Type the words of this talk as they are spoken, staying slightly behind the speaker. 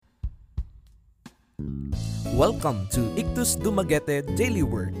Welcome to Ictus Dumaguete Daily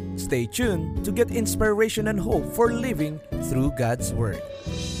Word. Stay tuned to get inspiration and hope for living through God's Word.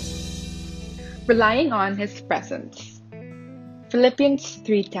 Relying on His presence. Philippians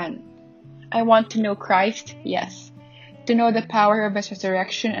 3:10. I want to know Christ, yes. To know the power of His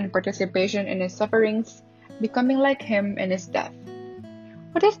resurrection and participation in His sufferings, becoming like Him in His death.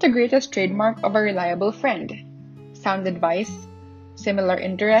 What is the greatest trademark of a reliable friend? Sound advice? Similar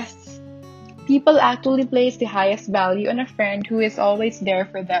interests? People actually place the highest value on a friend who is always there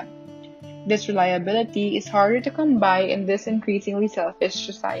for them. This reliability is harder to come by in this increasingly selfish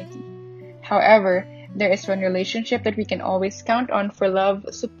society. However, there is one relationship that we can always count on for love,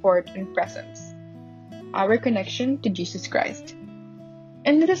 support, and presence. Our connection to Jesus Christ.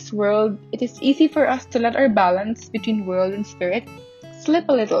 In this world, it is easy for us to let our balance between world and spirit slip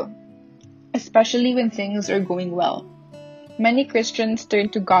a little, especially when things are going well. Many Christians turn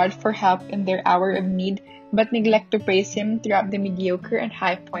to God for help in their hour of need, but neglect to praise Him throughout the mediocre and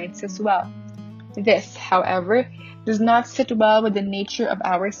high points as well. This, however, does not sit well with the nature of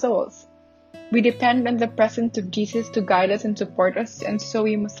our souls. We depend on the presence of Jesus to guide us and support us, and so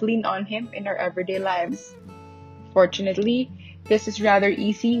we must lean on Him in our everyday lives. Fortunately, this is rather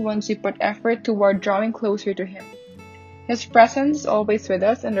easy once we put effort toward drawing closer to Him. His presence is always with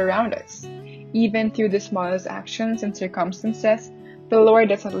us and around us. Even through the smallest actions and circumstances, the Lord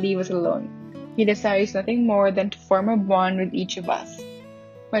doesn't leave us alone. He desires nothing more than to form a bond with each of us.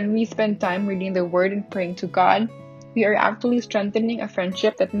 When we spend time reading the Word and praying to God, we are actually strengthening a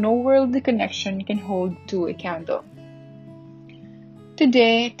friendship that no worldly connection can hold to a candle.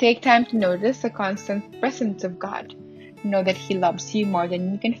 Today, take time to notice the constant presence of God. Know that He loves you more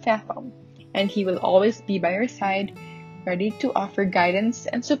than you can fathom, and He will always be by your side, ready to offer guidance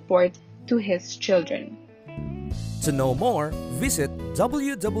and support to His children. To know more, visit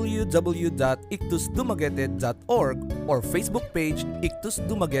www.ictusdumaguete.org or Facebook page Ictus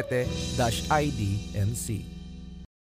Dumaguete-IDNC.